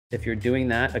If you're doing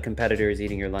that, a competitor is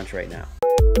eating your lunch right now.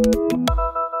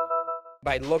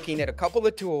 By looking at a couple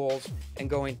of tools and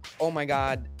going, oh my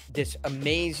God, this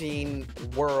amazing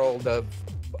world of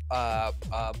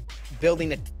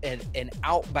building an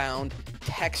outbound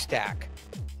tech stack,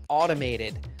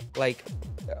 automated, like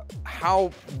how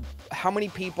many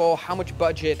people, how much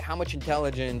budget, how much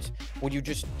intelligence would you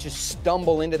just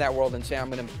stumble into that world and say, I'm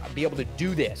going to be able to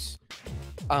do this?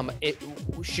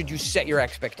 Should you set your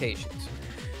expectations?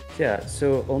 Yeah,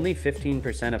 so only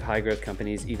 15% of high growth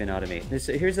companies even automate.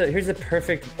 Here's a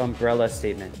perfect umbrella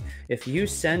statement. If you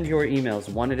send your emails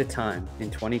one at a time in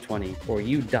 2020, or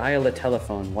you dial a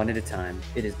telephone one at a time,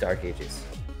 it is dark ages.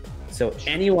 So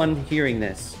anyone hearing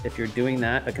this, if you're doing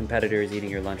that, a competitor is eating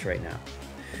your lunch right now.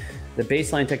 The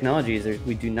baseline technology is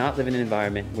we do not live in an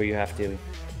environment where you have to,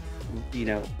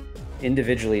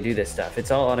 individually do this stuff. It's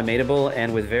all automatable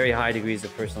and with very high degrees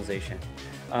of personalization.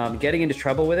 Getting into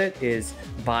trouble with it is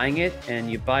buying it,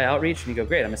 and you buy outreach and you go,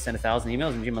 great, I'm gonna send 1,000 emails,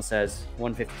 and Gmail says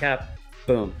 150 cap,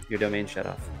 boom, your domain shut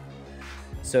off.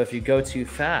 So if you go too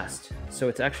fast, so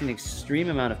it's actually an extreme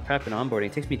amount of prep and onboarding.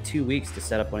 It takes me 2 weeks to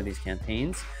set up one of these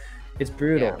campaigns. It's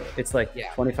brutal. Yeah. It's like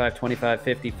 25, 25,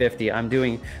 50, 50. I'm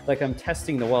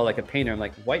testing the wall like a painter. I'm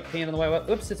like, white paint on the wall.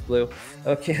 Oops, it's blue.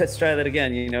 Okay, let's try that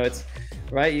again. It's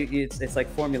right. It's like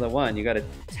Formula One. You got to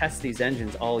test these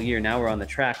engines all year. Now we're on the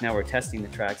track. Now we're testing the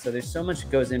track. So there's so much that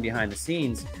goes in behind the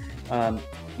scenes.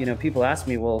 People ask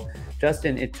me, well,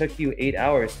 Justin, it took you 8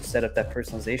 hours to set up that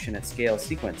personalization at scale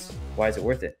sequence. Why is it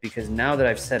worth it? Because now that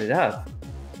I've set it up,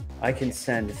 I can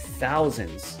send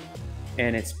thousands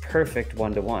and it's perfect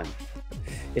one-to-one.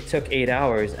 It took 8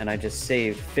 hours and I just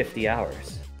saved 50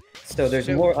 hours. So there's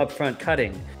more upfront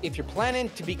cutting. If you're planning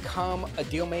to become a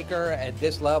deal maker at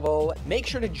this level, make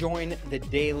sure to join the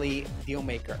Daily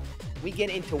Dealmaker. We get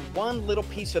into one little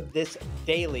piece of this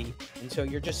daily. And so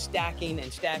you're just stacking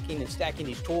and stacking and stacking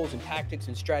these tools and tactics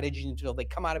and strategies until they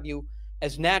come out of you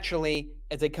as naturally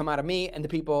as they come out of me and the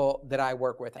people that I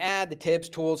work with. Add the tips,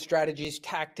 tools, strategies,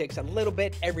 tactics, a little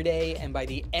bit every day. And by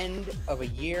the end of a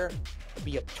year,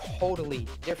 be a totally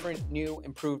different, new,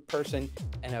 improved person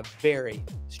and a very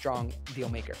strong deal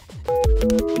maker.